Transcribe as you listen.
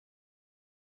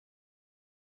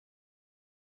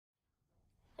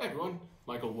Hi everyone,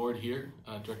 Michael Ward here,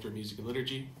 Director of Music and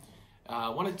Liturgy.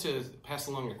 Wanted to pass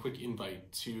along a quick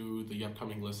invite to the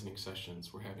upcoming listening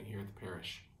sessions we're having here at the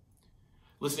parish.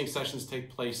 Listening sessions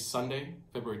take place Sunday,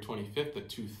 February 25th at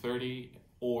 2:30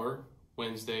 or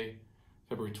Wednesday,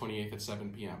 February 28th at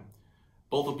 7 p.m.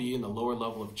 Both will be in the lower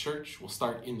level of church. We'll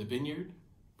start in the vineyard,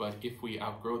 but if we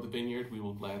outgrow the vineyard, we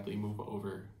will gladly move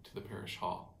over to the parish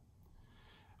hall.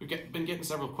 We've been getting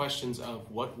several questions of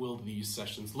what will these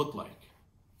sessions look like.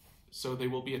 So they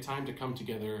will be a time to come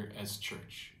together as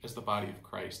church, as the body of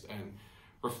Christ, and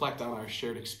reflect on our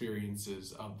shared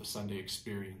experiences of the Sunday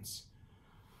experience.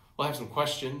 We'll have some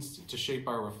questions to shape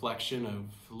our reflection of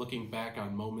looking back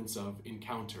on moments of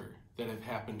encounter that have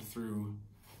happened through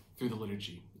the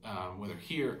liturgy. Whether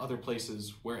here, other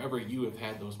places, wherever you have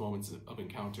had those moments of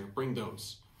encounter, bring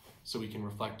those so we can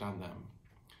reflect on them.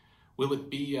 Will it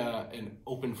be an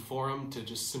open forum to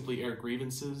just simply air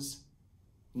grievances?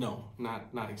 No,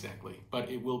 not exactly. But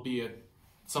it will be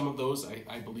some of those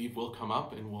I believe will come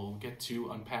up, and we'll get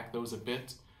to unpack those a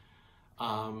bit.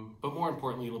 But more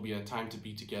importantly, it'll be a time to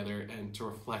be together and to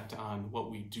reflect on what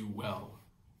we do well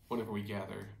whenever we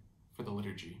gather for the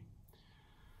liturgy.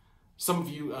 Some of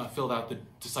you filled out the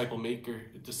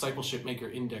Discipleship Maker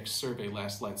Index survey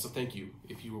last Lent, so thank you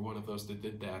if you were one of those that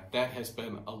did that. That has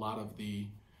been a lot of the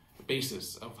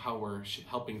basis of how we're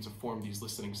helping to form these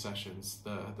listening sessions.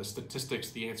 The statistics,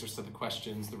 the answers to the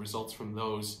questions, the results from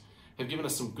those have given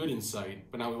us some good insight,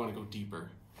 but now we want to go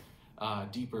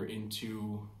deeper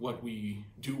into what we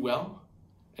do well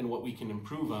and what we can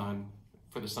improve on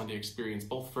for the Sunday experience,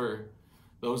 both for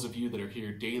those of you that are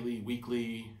here daily,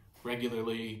 weekly,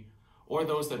 regularly, or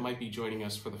those that might be joining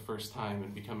us for the first time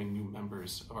and becoming new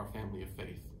members of our family of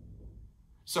faith.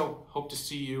 So, hope to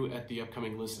see you at the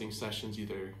upcoming listening sessions,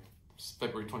 either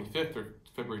February 25th or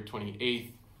February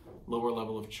 28th, lower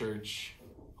level of church.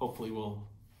 Hopefully we'll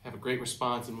have a great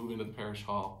response and move into the parish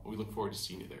hall. We look forward to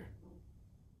seeing you there.